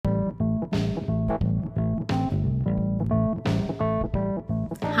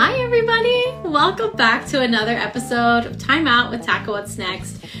Welcome back to another episode of Time Out with Tackle What's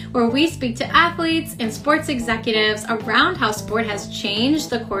Next, where we speak to athletes and sports executives around how sport has changed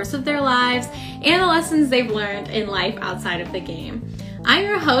the course of their lives and the lessons they've learned in life outside of the game. I'm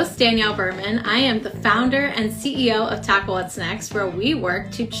your host, Danielle Berman. I am the founder and CEO of Tackle What's Next, where we work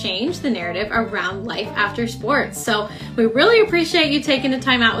to change the narrative around life after sports. So we really appreciate you taking the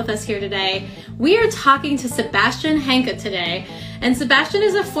time out with us here today. We are talking to Sebastian Hanke today. And Sebastian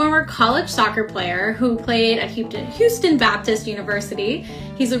is a former college soccer player who played at Houston Baptist University.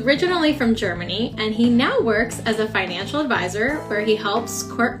 He's originally from Germany, and he now works as a financial advisor where he helps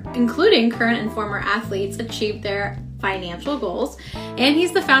including current and former athletes achieve their financial goals. And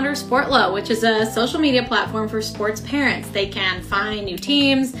he's the founder of Sportlo, which is a social media platform for sports parents. They can find new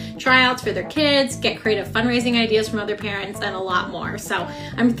teams, tryouts for their kids, get creative fundraising ideas from other parents, and a lot more. So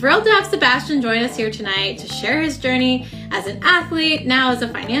I'm thrilled to have Sebastian join us here tonight to share his journey as an athlete, now as a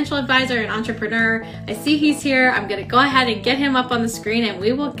financial advisor and entrepreneur. I see he's here. I'm going to go ahead and get him up on the screen and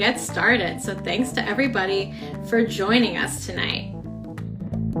we will get started. So thanks to everybody for joining us tonight.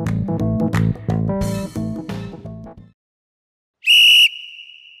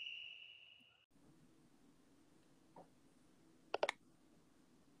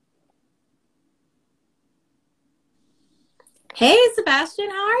 Hey, Sebastian,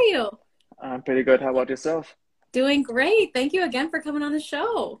 how are you? I'm pretty good. How about yourself? Doing great. Thank you again for coming on the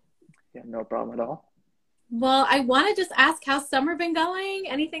show. Yeah, no problem at all. Well, I want to just ask, how's summer been going?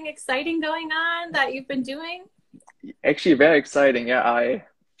 Anything exciting going on that you've been doing? Actually, very exciting. Yeah, I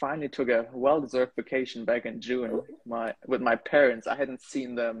finally took a well-deserved vacation back in June with my parents. I hadn't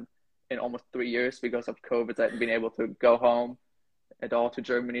seen them in almost 3 years because of COVID. I hadn't been able to go home at all to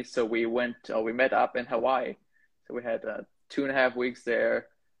Germany. So we met up in Hawaii. So we had 2.5 weeks there,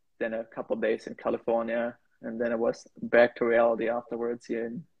 then a couple of days in California, and then it was back to reality afterwards here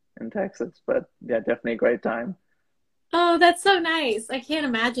in Texas. But yeah, definitely a great time. Oh, that's so nice. I can't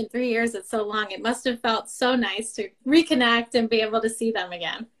imagine 3 years. It's so long. It must have felt so nice to reconnect and be able to see them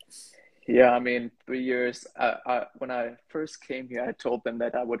again. Yeah, I mean, 3 years. When I first came here, I told them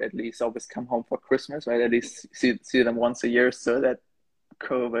that I would at least always come home for Christmas, right? At least see them once a year, so that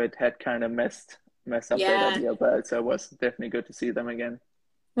COVID had kind of messed up that idea. But so it was definitely good to see them again.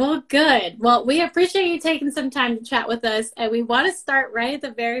 Well, good. Well, we appreciate you taking some time to chat with us, and we want to start right at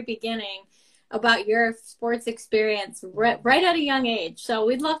the very beginning about your sports experience right at a young age. So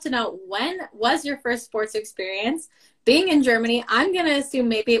we'd love to know, when was your first sports experience? Being in Germany, I'm going to assume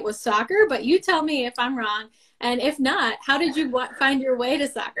maybe it was soccer, but you tell me if I'm wrong. And if not, how did you find your way to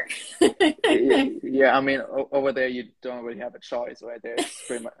soccer? Yeah, I mean, over there, you don't really have a choice, right? There's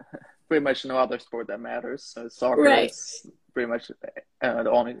pretty much no other sport that matters. So soccer is pretty much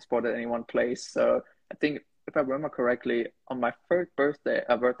the only sport that anyone plays. So I think, if I remember correctly, on my first birthday,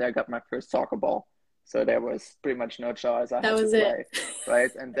 I got my first soccer ball. So there was pretty much no choice. I had to play,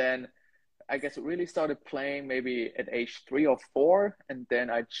 right? And then I guess it really started playing maybe at age 3 or 4. And then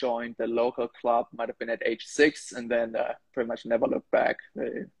I joined the local club, might have been at age 6, and then pretty much never looked back.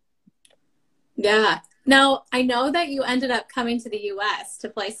 Yeah. Now, I know that you ended up coming to the U.S. to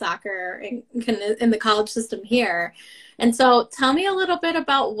play soccer in the college system here. And so tell me a little bit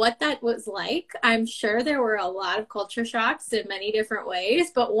about what that was like. I'm sure there were a lot of culture shocks in many different ways,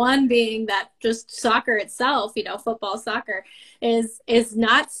 but one being that just soccer itself, football, soccer is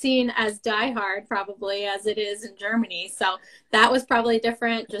not seen as diehard probably as it is in Germany. So that was probably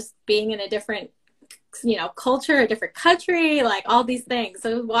different, just being in a different culture, a different country, like all these things.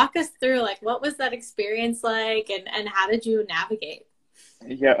 So walk us through, like, what was that experience like, and how did you navigate?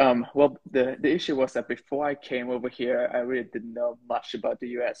 Yeah, well, the issue was that before I came over here, I really didn't know much about the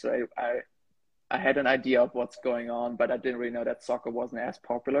US, right? I had an idea of what's going on, but I didn't really know that soccer wasn't as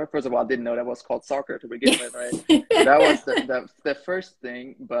popular. First of all, I didn't know that was called soccer to begin with, right? That was the first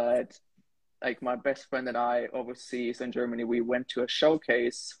thing. But like, my best friend and I overseas in Germany, we went to a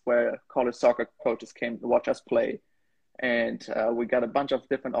showcase where college soccer coaches came to watch us play. And we got a bunch of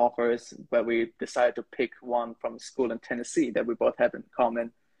different offers, but we decided to pick one from a school in Tennessee that we both had in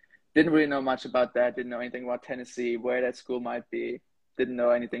common. Didn't really know much about that. Didn't know anything about Tennessee, where that school might be. Didn't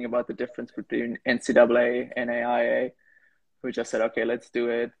know anything about the difference between NCAA and AIA. We just said, okay, let's do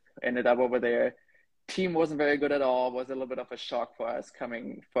it. Ended up over there. Team wasn't very good at all. Was a little bit of a shock for us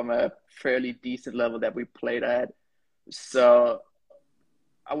coming from a fairly decent level that we played at. So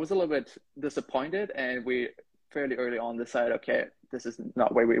I was a little bit disappointed, and we fairly early on decided, okay, this is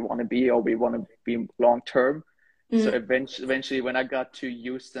not where we want to be, or we want to be long term. So eventually, when I got to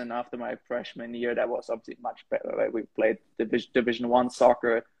Houston after my freshman year, that was obviously much better. Right? We played Division 1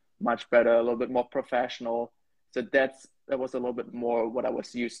 soccer, much better, a little bit more professional. So that's that was a little bit more what I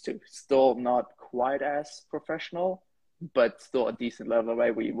was used to. Still not quite as professional, but still a decent level,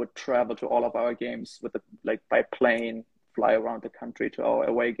 right? We would travel to all of our games with the, like by plane, fly around the country to our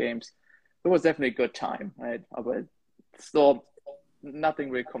away games. It was definitely a good time, right? But still nothing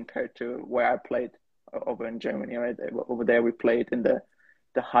really compared to where I played over in Germany, right? Over there we played in the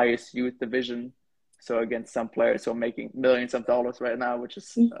highest youth division. So against some players who are making millions of dollars right now, which is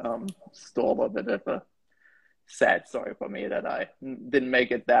still a little bit of a sad story for me that I didn't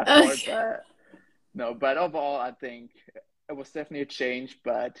make it that far. But no, but overall, I think it was definitely a change,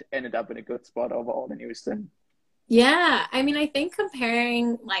 but ended up in a good spot overall in Houston. Yeah, I mean, I think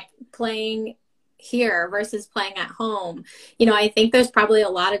comparing like playing here versus playing at home, I think there's probably a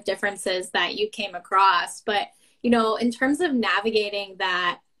lot of differences that you came across, but in terms of navigating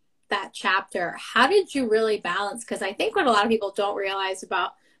that chapter, how did you really balance? Because I think what a lot of people don't realize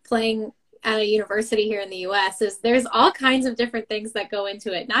about playing at a university here in the US is there's all kinds of different things that go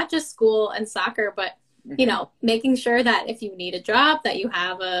into it, not just school and soccer, but making sure that if you need a job, that you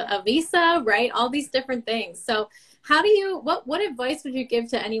have a visa, right? All these different things. So how do you, what advice would you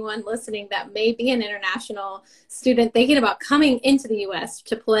give to anyone listening that may be an international student thinking about coming into the US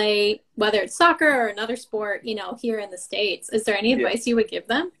to play, whether it's soccer or another sport, here in the States? Is there any advice you would give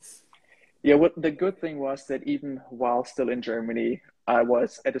them? Yeah, what the good thing was that even while still in Germany, I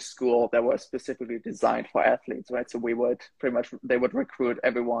was at a school that was specifically designed for athletes, right? So we would pretty much, they would recruit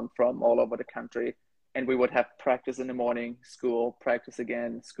everyone from all over the country, and we would have practice in the morning, school, practice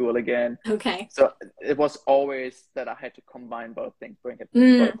again, school again. Okay. So it was always that I had to combine both things, bring it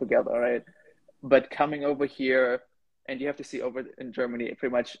both together, right? But coming over here, and you have to see over in Germany,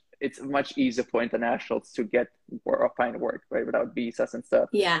 pretty much it's much easier for internationals to get or find work, right, without visas and stuff.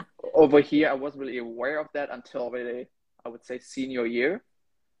 Yeah. Over here, I wasn't really aware of that until really, I would say, senior year,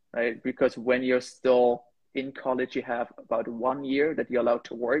 right? Because when you're still in college, you have about 1 year that you're allowed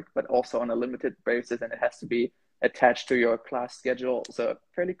to work, but also on a limited basis, and it has to be attached to your class schedule. So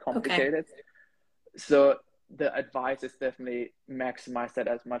fairly complicated. Okay. So the advice is definitely maximize that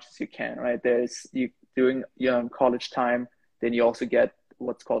as much as you can, right? There's you doing your college time, then you also get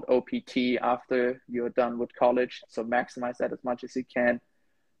what's called OPT after you're done with college. So maximize that as much as you can.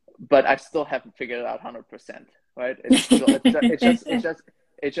 But I still haven't figured it out 100%, right? It's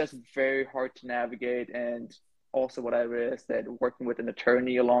just very hard to navigate. And also what I realized that working with an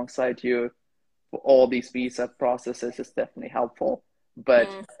attorney alongside you for all these visa processes is definitely helpful. But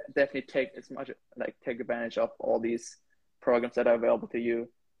definitely take advantage of all these programs that are available to you,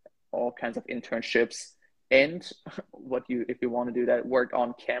 all kinds of internships, and if you want to do that, work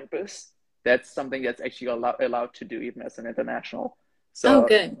on campus. That's something that's actually allowed to do even as an international. So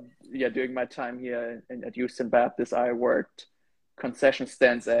good. Yeah, during my time here at Houston Baptist, I worked concession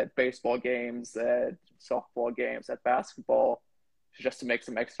stands at baseball games, at softball games, at basketball, just to make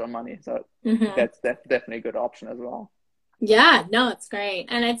some extra money. So that's definitely a good option as well. Yeah, no, it's great.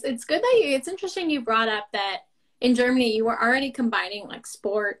 And it's good that it's interesting you brought up that in Germany, you were already combining like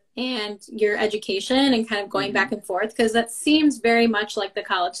sport and your education and kind of going back and forth, because that seems very much like the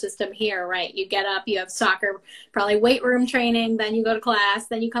college system here, right? You get up, you have soccer, probably weight room training, then you go to class,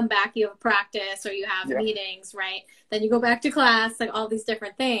 then you come back, you have practice or you have meetings, right? Then you go back to class, like all these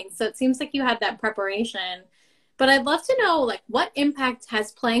different things. So it seems like you had that preparation. But I'd love to know, like, what impact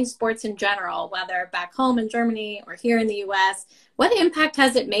has playing sports in general, whether back home in Germany or here in the US, what impact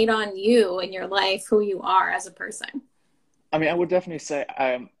has it made on you in your life, who you are as a person? I mean, I would definitely say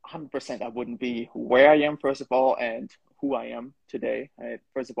I'm 100% I wouldn't be where I am, first of all, and who I am today.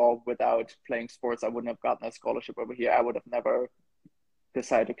 First of all, without playing sports, I wouldn't have gotten a scholarship over here. I would have never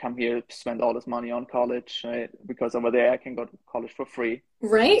decided to come here to spend all this money on college, right? Because over there I can go to college for free.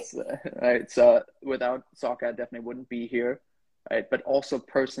 Right. Right. So without soccer, I definitely wouldn't be here. Right. But also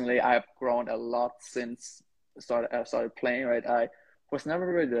personally, I've grown a lot since I started playing, right? I was never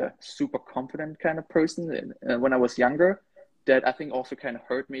really the super confident kind of person when I was younger. That I think also kind of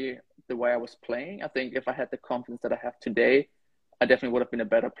hurt me the way I was playing. I think if I had the confidence that I have today, I definitely would have been a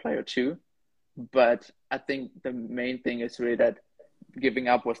better player too. But I think the main thing is really that giving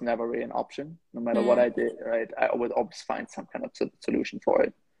up was never really an option, no matter what I did, right? I would always find some kind of solution for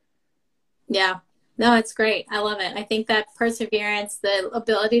it. Yeah. No, it's great. I love it. I think that perseverance, the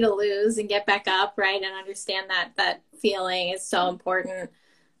ability to lose and get back up, right, and understand that feeling is so important.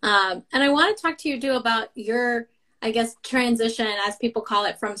 And I want to talk to you, too, about your, I guess, transition, as people call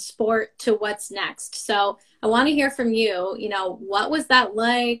it, from sport to what's next. So I want to hear from you, what was that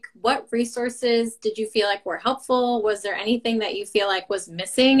like? What resources did you feel like were helpful? Was there anything that you feel like was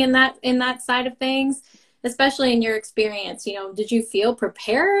missing in that side of things? especially in your experience, did you feel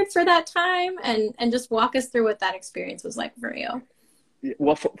prepared for that time? And just walk us through what that experience was like for you.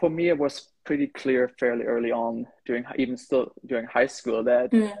 Well, for me, it was pretty clear fairly early on during even still during high school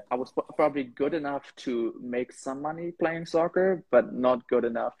that Mm. I was probably good enough to make some money playing soccer, but not good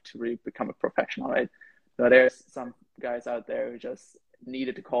enough to really become a professional, right? So there's some guys out there who just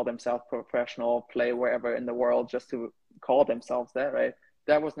needed to call themselves professional, play wherever in the world just to call themselves that, right?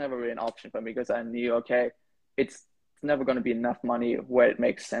 That was never really an option for me because I knew, okay, it's never going to be enough money where it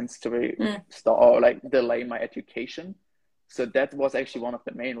makes sense to really Mm. start or like delay my education. So that was actually one of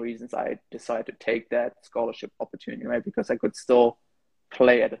the main reasons I decided to take that scholarship opportunity, right? Because I could still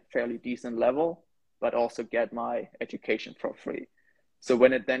play at a fairly decent level, but also get my education for free. So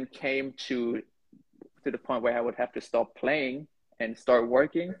when it then came to the point where I would have to stop playing and start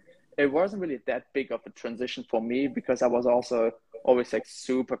working, it wasn't really that big of a transition for me because I was also always like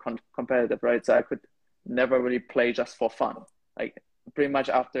super competitive, right? So I could never really play just for fun. Like pretty much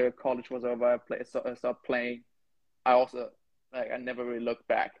after college was over, I stopped playing. I also like I never really looked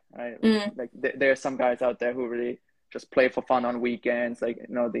back. Right? Mm. Like there are some guys out there who really just play for fun on weekends, like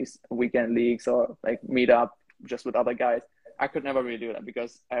these weekend leagues or like meet up just with other guys. I could never really do that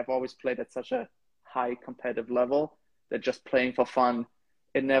because I've always played at such a high competitive level that just playing for fun,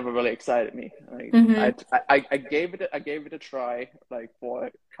 it never really excited me. Like Hmm. I gave it a try like for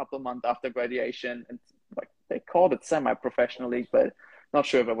a couple of months after graduation, and like they called it semi-professional league, but not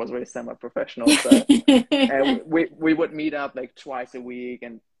sure if it was really semi-professional. So and we would meet up like twice a week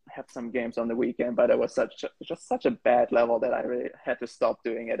and have some games on the weekend, but it was just such a bad level that I really had to stop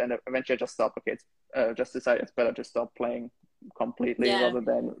doing it, and eventually I just stopped. Okay, it's just decided it's better to stop playing completely Yeah. rather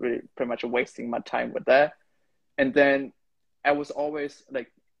than really pretty much wasting my time with that. And then I was always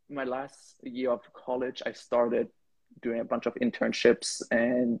like my last year of college, I started doing a bunch of internships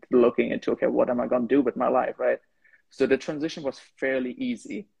and looking into, okay, what am I going to do with my life, right? So the transition was fairly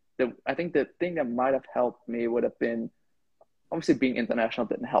easy. I think the thing that might have helped me would have been obviously being international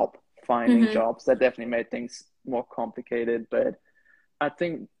didn't help finding Hmm. jobs. That definitely made things more complicated. But I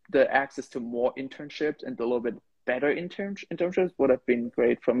think the access to more internships and a little bit better internships would have been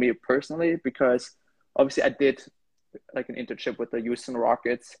great for me personally because obviously I did like an internship with the Houston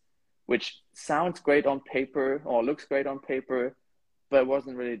Rockets, which sounds great on paper or looks great on paper, but it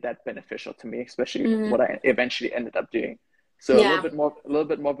wasn't really that beneficial to me, especially Hmm. what I eventually ended up doing. So Yeah. a little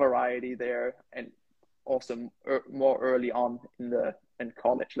bit more variety there, and also more early on in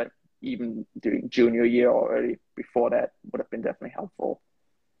college, like even during junior year or early before that would have been definitely helpful.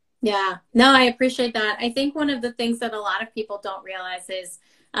 Yeah, no, I appreciate that. I think one of the things that a lot of people don't realize is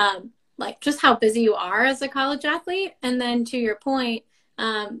like just how busy you are as a college athlete. And then to your point,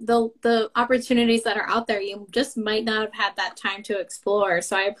 the opportunities that are out there, you just might not have had that time to explore.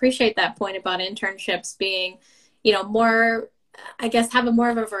 So I appreciate that point about internships being, more, I guess, have a more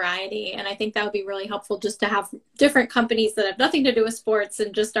of a variety. And I think that would be really helpful just to have different companies that have nothing to do with sports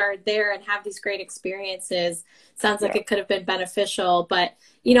and just are there and have these great experiences. Sounds like Yeah. it could have been beneficial, but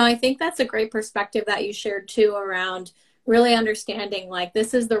I think that's a great perspective that you shared too around really understanding like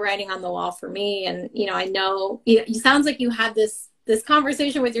this is the writing on the wall for me. And I know it sounds like you had this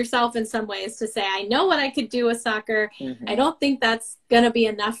conversation with yourself in some ways to say, I know what I could do with soccer. I Hmm. don't think that's going to be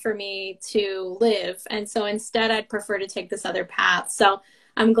enough for me to live. And so instead, I'd prefer to take this other path. So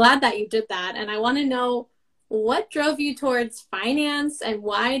I'm glad that you did that. And I want to know what drove you towards finance and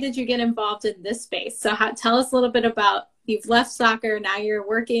why did you get involved in this space? So tell us a little bit about you've left soccer, now you're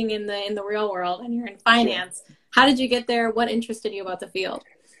working in the real world and you're in Sure. finance. How did you get there? What interested you about the field?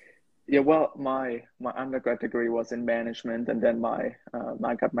 Yeah, well, my undergrad degree was in management, and then I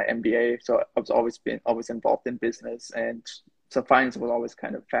got my MBA. So I was always involved in business, and so finance was always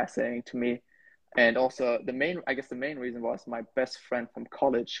kind of fascinating to me. And also I guess the main reason was my best friend from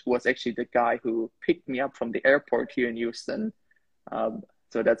college was actually the guy who picked me up from the airport here in Houston.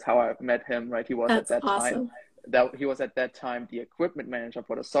 So that's how I met him, right? That's awesome. He was at that time the equipment manager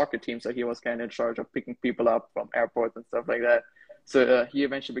for the soccer team, so he was kind of in charge of picking people up from airports and stuff like that. So he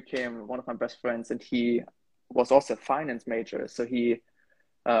eventually became one of my best friends, and he was also a finance major. So he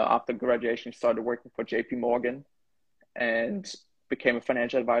after graduation started working for JP Morgan and became a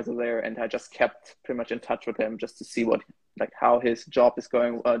financial advisor there. And I just kept pretty much in touch with him just to see how his job is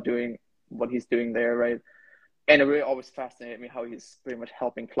going, doing what he's doing there, right? And it really always fascinated me how he's pretty much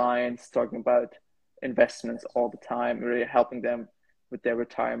helping clients, talking about investments all the time, really helping them with their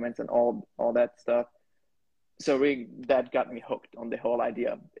retirements and all that stuff. So really that got me hooked on the whole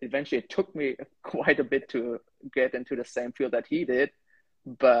idea. Eventually it took me quite a bit to get into the same field that he did,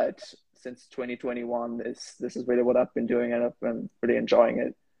 but since 2021 this is really what I've been doing and I've been really enjoying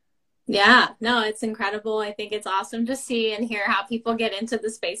it. Yeah, no, it's incredible. I think it's awesome to see and hear how people get into the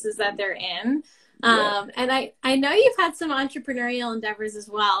spaces that they're in. Yeah. And I know you've had some entrepreneurial endeavors as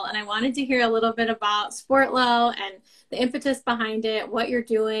well, and I wanted to hear a little bit about Sportlo and the impetus behind it, what you're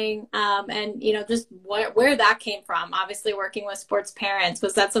doing, and just where that came from. Obviously, working with sports parents,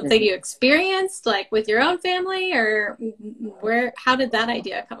 was that something you experienced like with your own family, or how did that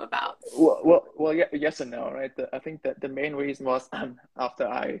idea come about? Yeah, yes and no, right? I think that the main reason was after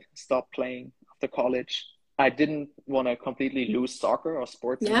I stopped playing after college, I didn't want to completely lose soccer or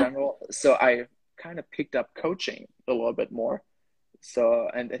sports in Yeah. general. So I kind of picked up coaching a little bit more. So,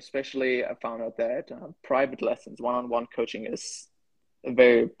 and especially I found out that private lessons, one-on-one coaching is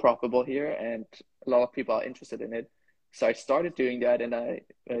very profitable here, and a lot of people are interested in it. So I started doing that, and I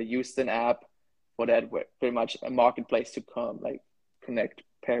used an app for that, pretty much a marketplace to come like connect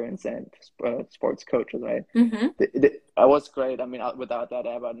parents and sports coaches, right? Mm-hmm. I was great. I mean, without that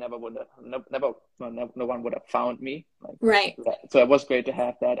app, I never would have, no one would have found me. Like, Right. so it was great to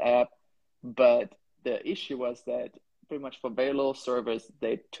have that app, but the issue was that pretty much for very little service,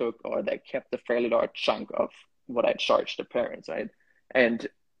 they took or they kept a fairly large chunk of what I charged the parents, right? And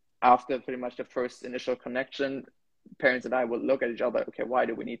after pretty much the first initial connection, parents and I would look at each other, okay, why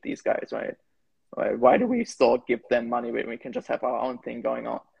do we need these guys, right? Why do we still give them money when we can just have our own thing going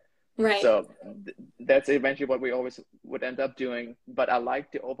on? Right. So that's eventually what we always would end up doing. But I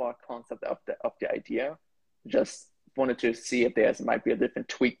like the overall concept of the idea. Just wanted to see if there might be a different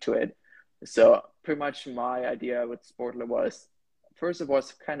tweak to it. So pretty much my idea with Sportler was first it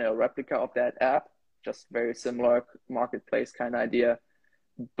was kind of a replica of that app, just very similar marketplace kind of idea.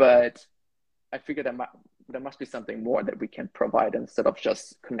 But I figured there must be something more that we can provide instead of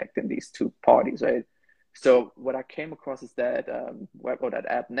just connecting these two parties, right? So what I came across is that web or that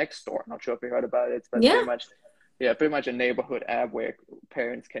app Nextdoor. Not sure if you heard about it, but Yeah. pretty much a neighborhood app where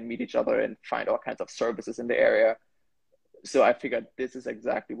parents can meet each other and find all kinds of services in the area. So I figured this is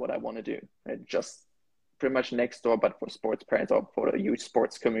exactly what I want to do. Right? Just pretty much Nextdoor, but for sports parents or for the youth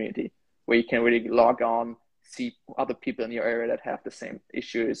sports community, where you can really log on, see other people in your area that have the same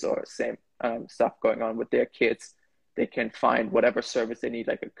issues or same stuff going on with their kids. They can find whatever service they need,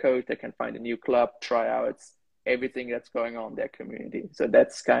 like a coach. They can find a new club, tryouts, everything that's going on in their community. So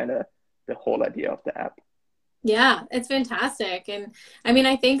that's kind of the whole idea of the app. Yeah, it's fantastic. And I mean,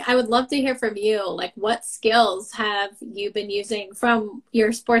 I think I would love to hear from you. Like, what skills have you been using from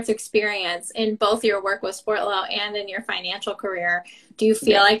your sports experience in both your work with Sportlo and in your financial career? Do you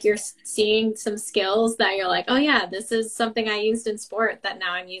feel Yeah. like you're seeing some skills that you're like, oh, yeah, this is something I used in sport that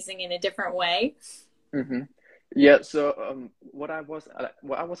now I'm using in a different way? hmm Yeah, so I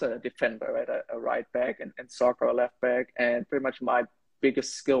was a defender, right? A right back and soccer, a left back, and pretty much my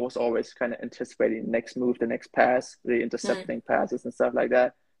biggest skill was always kind of anticipating the next move, the next pass, the Mm. intercepting passes and stuff like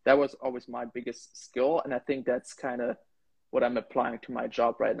that. That was always my biggest skill, and I think that's kind of what I'm applying to my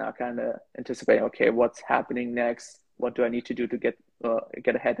job right now, kind of anticipating, okay, what's happening next? What do I need to do to get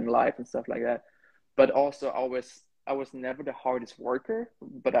ahead in life and stuff like that. But also, I was never the hardest worker,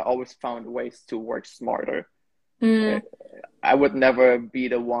 but I always found ways to work smarter. Uh, Mm. I would never be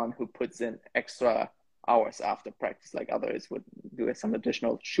the one who puts in extra hours after practice like others would do some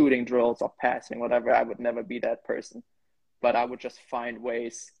additional shooting drills or passing, whatever. I would never be that person, but I would just find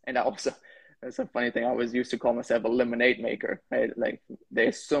ways. And I also, that's a funny thing, I always used to call myself a lemonade maker, right? Like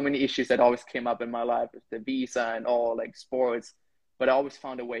there's so many issues that always came up in my life with the visa and all like sports, but I always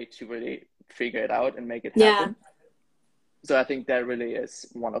found a way to really figure it out and make it Yeah. happen. So I think that really is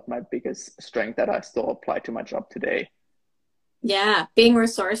one of my biggest strengths that I still apply to my job today. Yeah, being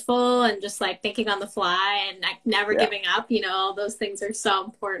resourceful and just like thinking on the fly and like never Yeah. giving up, all those things are so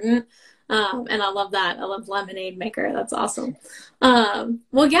important. And I love that. I love Lemonade Maker. That's awesome.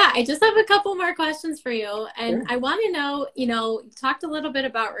 Well, yeah, I just have a couple more questions for you. And Sure. I want to know, you talked a little bit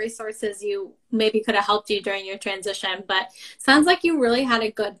about resources you maybe could have helped you during your transition, but sounds like you really had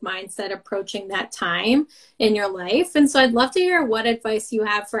a good mindset approaching that time in your life. And so I'd love to hear what advice you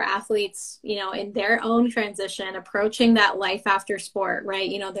have for athletes, in their own transition, approaching that life after sport,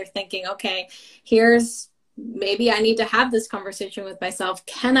 right? They're thinking, okay, here's maybe I need to have this conversation with myself.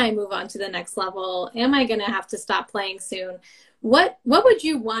 Can I move on to the next level? Am I going to have to stop playing soon? What would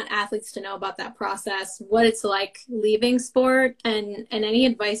you want athletes to know about that process? What it's like leaving sport, and any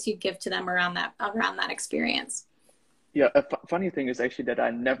advice you'd give to them around that experience? Yeah, a funny thing is actually that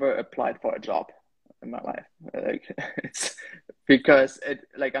I never applied for a job in my life. Like it's because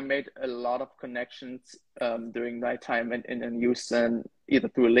I made a lot of connections during my time in Houston, either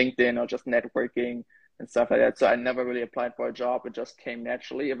through LinkedIn or just networking and stuff like that. So I never really applied for a job. It just came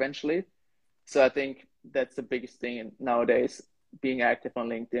naturally eventually. So I think that's the biggest thing nowadays. being active on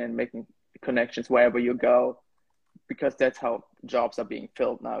LinkedIn, making connections wherever you go, because that's how jobs are being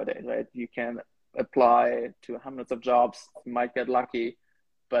filled nowadays, right? You can apply to hundreds of jobs, you might get lucky,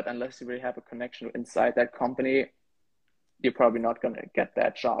 but unless you really have a connection inside that company, you're probably not going to get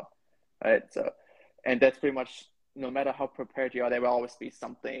that job, right? So, and that's pretty much, no matter how prepared you are, there will always be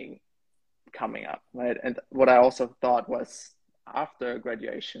something coming up, right? And what I also thought was after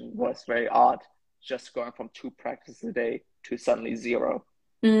graduation was very odd, just going from 2 practices a day to suddenly 0.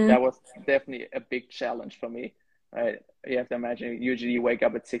 That was definitely a big challenge for me, right? You have to imagine, usually you wake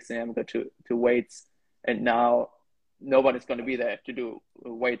up at 6 a.m., go to weights, and now nobody's going to be there to do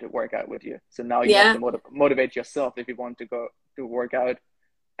a weight workout with you. So now you have to motivate yourself if you want to go to workout.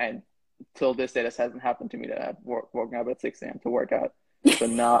 And till this day, this hasn't happened to me, that I've woken up at 6 a.m. to work out. So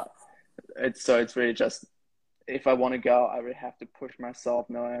now it's really just, if I want to go, I really have to push myself,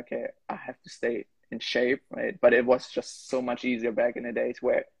 knowing, okay, I have to stay in shape, right? But it was just so much easier back in the days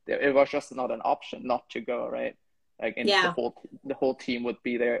where it was just not an option not to go, right? Like, and the whole team would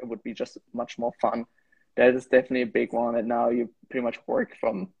be there. It would be just much more fun. That is definitely a big one. And now you pretty much work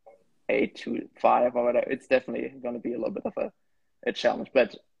from 8 to 5 or whatever. It's definitely going to be a little bit of a challenge,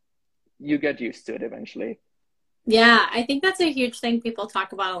 but you get used to it eventually. Yeah, I think that's a huge thing people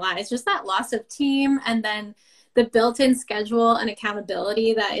talk about a lot. It's just that loss of team, and then the built-in schedule and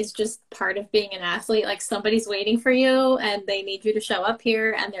accountability that is just part of being an athlete. Like, somebody's waiting for you and they need you to show up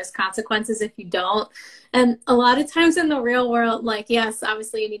here, and there's consequences if you don't. And a lot of times in the real world, like, yes,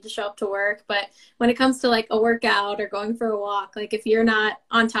 obviously you need to show up to work, but when it comes to like a workout or going for a walk, like if you're not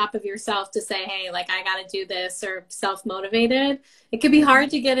on top of yourself to say, hey, like I got to do this, or self-motivated, it could be hard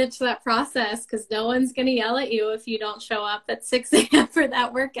to get into that process, because no one's going to yell at you if you don't show up at 6 a.m. for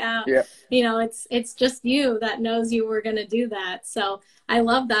that workout. Yeah. You know, it's just you that knows you were going to do that. So I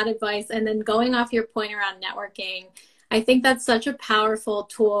love that advice. And then going off your point around networking, I think that's such a powerful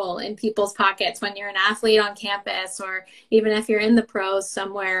tool in people's pockets when you're an athlete on campus, or even if you're in the pros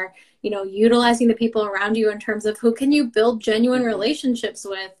somewhere, you know, utilizing the people around you in terms of who can you build genuine relationships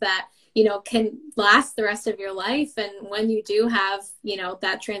with that, you know, can last the rest of your life. And when you do have, you know,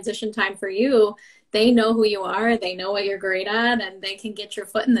 that transition time for you, they know who you are, they know what you're great at, and they can get your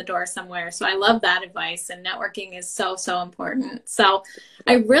foot in the door somewhere. So I love that advice, and networking is so, so important. So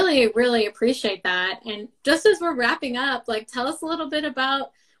I really, really appreciate that. And just as we're wrapping up, like, tell us a little bit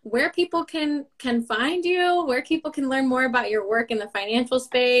about where people can find you, where people can learn more about your work in the financial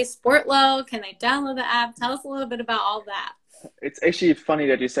space, Sportlow, can they download the app? Tell us a little bit about all that. It's actually funny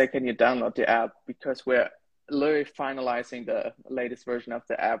that you say, can you download the app? Because we're literally finalizing the latest version of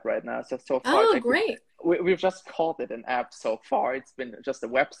the app right now. So far, oh, great. We've just called it an app so far. It's been just a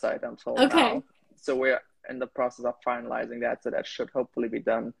website until now. So we're in the process of finalizing that. So that should hopefully be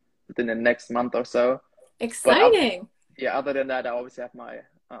done within the next month or so. Exciting. Other than that, I obviously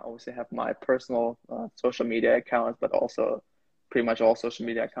have my personal social media accounts, but also pretty much all social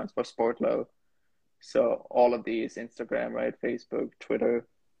media accounts for Sportlow. So all of these, Instagram, right, Facebook, Twitter,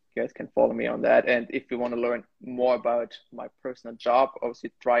 you guys can follow me on that. And if you want to learn more about my personal job,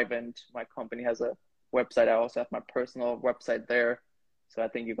 obviously Thrivent, my company, has a website. I also have my personal website there. So I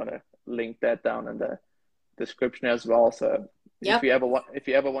think you're going to link that down in the description as well. So if you ever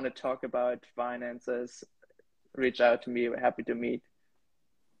want to talk about finances, reach out to me. We're happy to meet.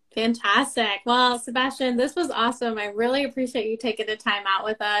 Fantastic. Well, Sebastian, this was awesome. I really appreciate you taking the time out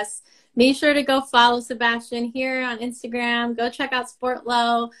with us. Be sure to go follow Sebastian here on Instagram. Go check out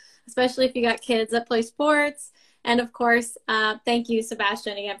Sportlow, especially if you got kids that play sports. And of course, thank you,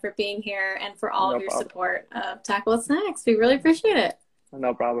 Sebastian, again for being here and for all of your support of Tackle What's Next. We really appreciate it.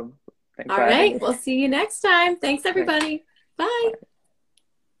 No problem. Thanks. All right. We'll see you next time. Thanks, everybody. Bye.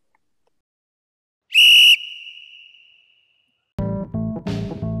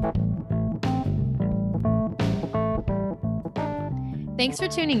 Thanks for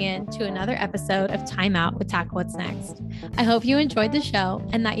tuning in to another episode of Time Out with Tackle What's Next. I hope you enjoyed the show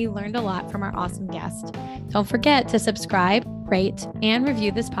and that you learned a lot from our awesome guest. Don't forget to subscribe, rate, and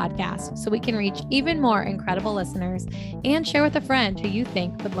review this podcast so we can reach even more incredible listeners, and share with a friend who you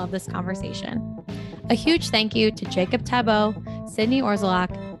think would love this conversation. A huge thank you to Jacob Tabot, Sydney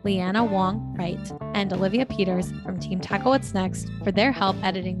Orzalak, Leanna Wong Wright, and Olivia Peters from Team Tackle What's Next for their help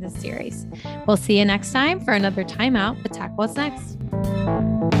editing this series. We'll see you next time for another Time Out with Tackle What's Next.